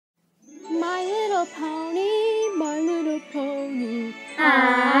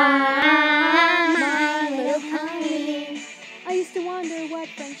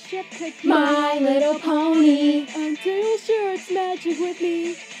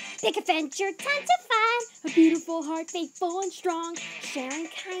Epic adventure, tons of fun. A beautiful heart, faithful and strong. Sharing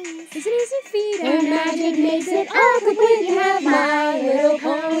kindness is an easy feat. And magic makes it all complete. You have My Little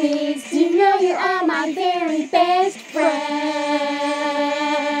Ponies. Do you know you are my very best friends?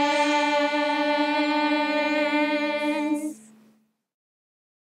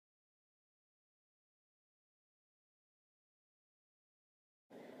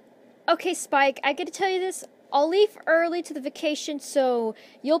 Okay, Spike, I gotta tell you this. I'll leave early to the vacation, so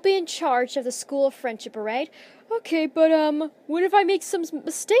you'll be in charge of the School of Friendship, alright? Okay, but, what if I make some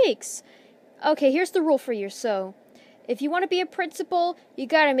mistakes? Okay, here's the rule for you, so if you want to be a principal, you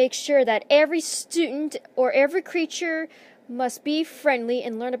gotta make sure that every student or every creature must be friendly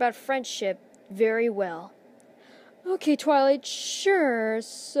and learn about friendship very well. Okay, Twilight, sure.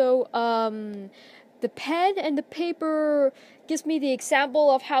 So, the pen and the paper gives me the example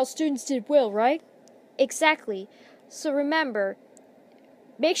of how students did well, right? Exactly. So remember,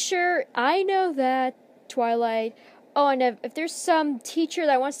 make sure I know that, Twilight. Oh, and if there's some teacher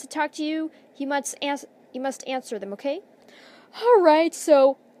that wants to talk to you, you must answer them, okay? Alright,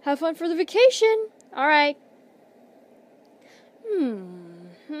 so have fun for the vacation. Alright.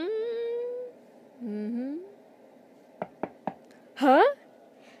 Huh?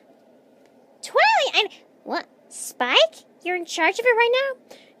 Twilight, what? Spike? You're in charge of it right now?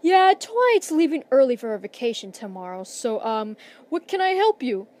 Yeah, Twilight's leaving early for her vacation tomorrow, so, what can I help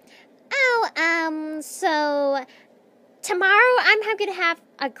you? Oh, so tomorrow I'm gonna have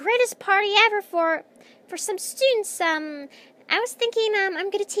a greatest party ever for some students. I was thinking,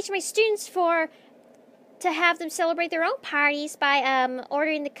 I'm gonna teach my students to have them celebrate their own parties by,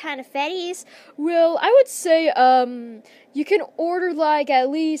 ordering the confettis. Well, I would say, you can order, like,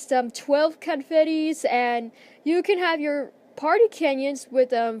 at least, 12 confettis, and you can have your party canyons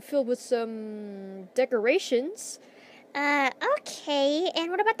with, filled with some decorations. Okay, and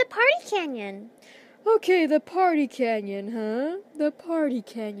what about the party canyon? Okay, the party canyon, huh? The party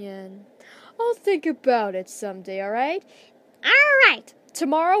canyon. I'll think about it someday, alright? Alright.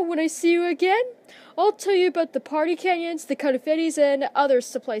 Tomorrow, when I see you again, I'll tell you about the party canyons, the confettis, and other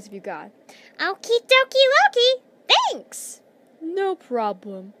supplies you got. Okie dokie Loki. Thanks. No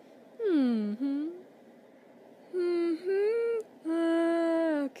problem.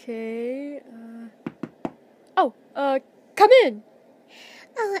 Okay. Come in.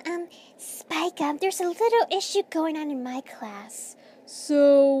 Oh, Spike, there's a little issue going on in my class.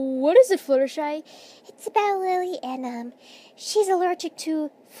 So, what is it, Fluttershy? It's about Lily, and, she's allergic to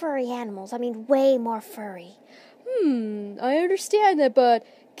furry animals. I mean, way more furry. I understand that, but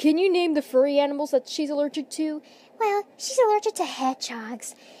can you name the furry animals that she's allergic to? Well, she's allergic to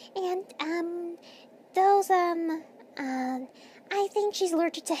hedgehogs, and, I think she's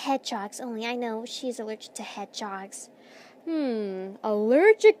allergic to hedgehogs, only I know she's allergic to hedgehogs.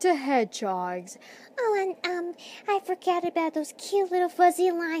 Allergic to hedgehogs. Oh, and, I forgot about those cute little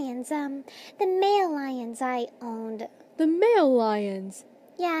fuzzy lions, the male lions I owned. The male lions?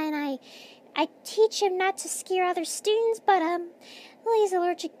 Yeah, and I teach him not to scare other students, but, Lily's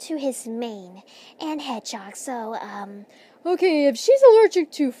allergic to his mane and hedgehogs, so, Okay, if she's allergic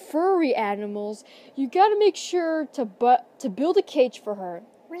to furry animals, you gotta make sure to build a cage for her.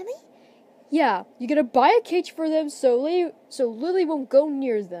 Really? Yeah, you gotta buy a cage for them so Lily won't go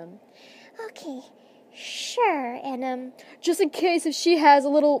near them. Okay, sure, and, just in case if she has a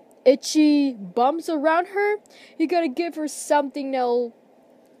little itchy bumps around her, you gotta give her something that'll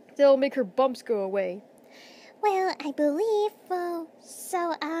make her bumps go away. well, I believe,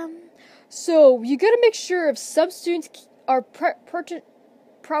 So, you gotta make sure if some students are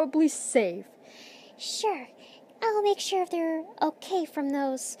probably safe. sure, I'll make sure if they're okay from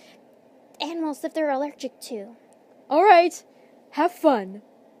those animals that they're allergic to. Alright, have fun.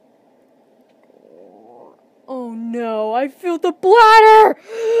 Oh no, I feel the bladder!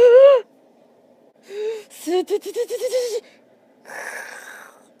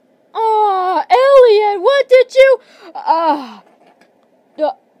 Aw, Elliot, what did you...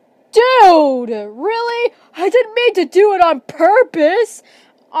 Dude, really? I didn't mean to do it on purpose.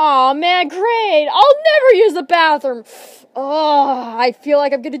 Aw, man, great. I'll never use the bathroom. Oh, I feel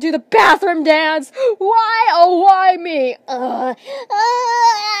like I'm gonna do the bathroom dance. Why? Oh, why me? I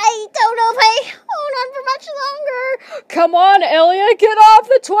don't know if I hold on for much longer. Come on, Elliot, get off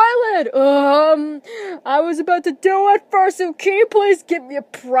the toilet. I was about to do it first, so can you please give me a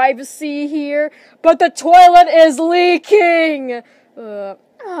privacy here? But the toilet is leaking.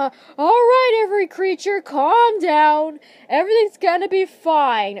 Alright, every creature, calm down. Everything's gonna be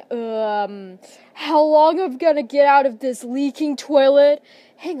fine. How long am I gonna get out of this leaking toilet?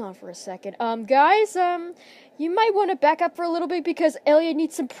 Hang on for a second. Guys, you might want to back up for a little bit because Elliot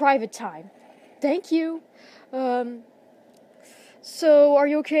needs some private time. Thank you. So, are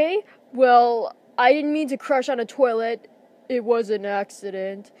you okay? Well, I didn't mean to crush on a toilet. It was an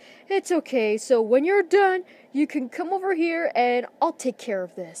accident. It's okay, so when you're done, you can come over here and I'll take care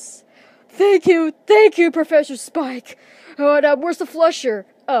of this. Thank you, Professor Spike. Oh, now, where's the flusher?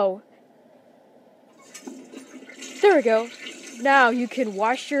 Oh. There we go. Now you can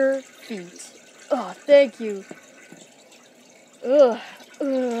wash your feet. Oh, thank you. Ugh.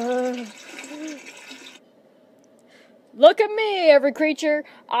 Look at me, every creature.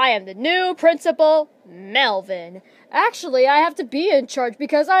 I am the new principal, Melvin. Actually, I have to be in charge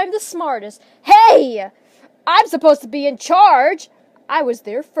because I'm the smartest. Hey! I'm supposed to be in charge. I was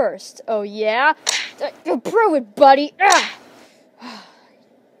there first. Oh, yeah? Prove it, buddy.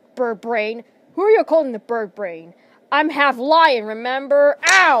 Bird brain. Who are you calling the bird brain? I'm half lion, remember?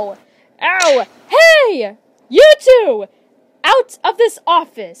 Ow! Ow! Hey! You two! Out of this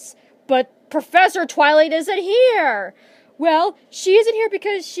office! But Professor Twilight isn't here! Well, she isn't here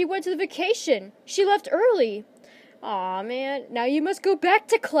because she went to the vacation. She left early. Aw, man. Now you must go back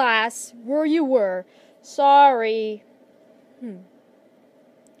to class where you were. Sorry.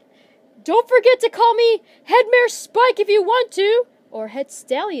 Don't forget to call me Headmare Spike if you want to. Or Head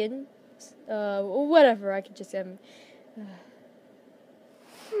Stallion. Whatever. I could just,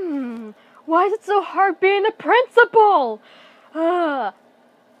 Why is it so hard being the principal?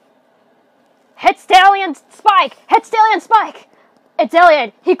 Head Stallion Spike! Head Stallion Spike! It's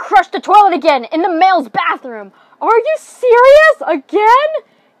Elliot. He crushed the toilet again in the male's bathroom. Are you serious? Again?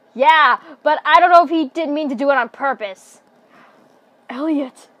 Yeah, but I don't know if he didn't mean to do it on purpose.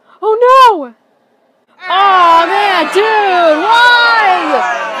 Elliot. Oh no! Oh man, dude, why?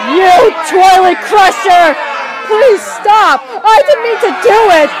 You toilet crusher! Please stop! I didn't mean to do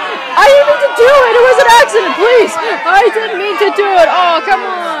it! I didn't mean to do it! It was an accident, please! I didn't mean to do it! Oh, come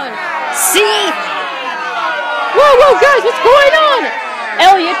on! See? Whoa, guys, what's going on?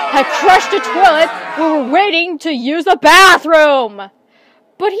 Elliot had crushed the toilet. We were waiting to use the bathroom.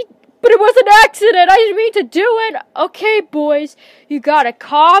 But it was an accident. I didn't mean to do it. Okay, boys, you gotta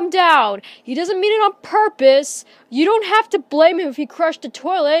calm down. He doesn't mean it on purpose. You don't have to blame him if he crushed the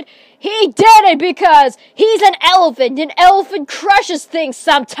toilet. He did it because he's an elephant. An elephant crushes things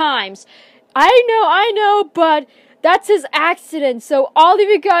sometimes. I know, but that's his accident, so all of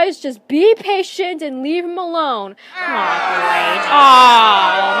you guys just be patient and leave him alone. Aw, great.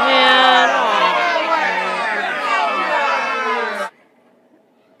 Aw, man. Aw.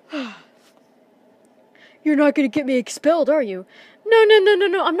 You're not gonna get me expelled, are you? No,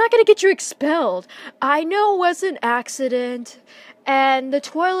 I'm not gonna get you expelled. I know it was an accident, and the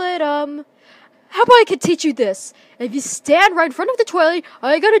toilet, how about I could teach you this? If you stand right in front of the toilet,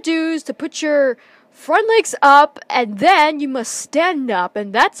 all you gotta do is to put your front legs up, and then you must stand up,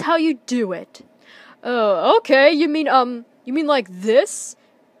 and that's how you do it. Oh, okay, you mean like this?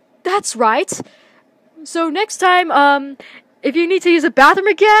 That's right. So next time, if you need to use a bathroom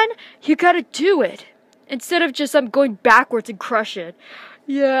again, you gotta do it. Instead of just, going backwards and crush it.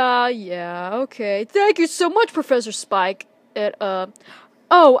 Yeah, okay. Thank you so much, Professor Spike.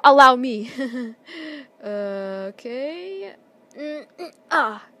 Allow me. Okay.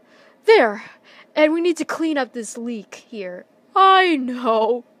 There. And we need to clean up this leak here. I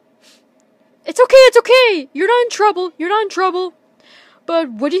know. It's okay. You're not in trouble.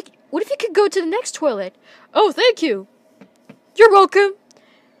 But what if you could go to the next toilet? Oh, thank you. You're welcome.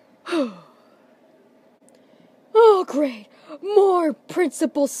 Oh, great. More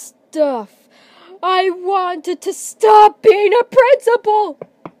principal stuff. I wanted to stop being a principal.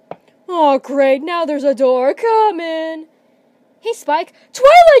 Oh, great. Now there's a door. Come in. Hey, Spike.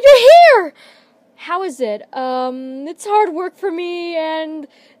 Twilight, you're here! How is it? It's hard work for me, and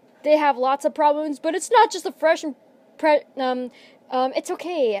they have lots of problems, but it's not just a it's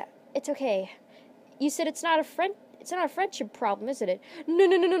okay. It's okay. You said it's not a friendship problem, isn't it?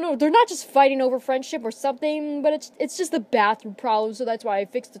 No. They're not just fighting over friendship or something, but it's just the bathroom problem, so that's why I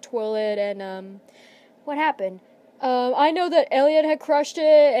fixed the toilet, and, what happened? I know that Elliot had crushed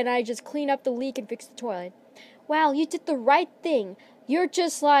it, and I just cleaned up the leak and fixed the toilet. Wow, you did the right thing. You're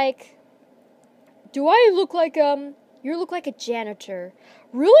just like... Do I look like, you look like a janitor.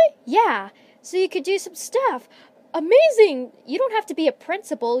 Really? Yeah. So you could do some stuff. Amazing! You don't have to be a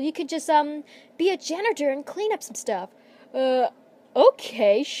principal. You could just, be a janitor and clean up some stuff.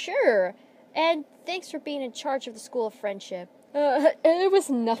 Okay, sure. And thanks for being in charge of the School of Friendship. It was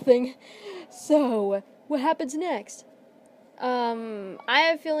nothing. So, what happens next? I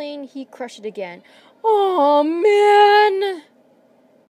have a feeling he crushed it again. Oh man!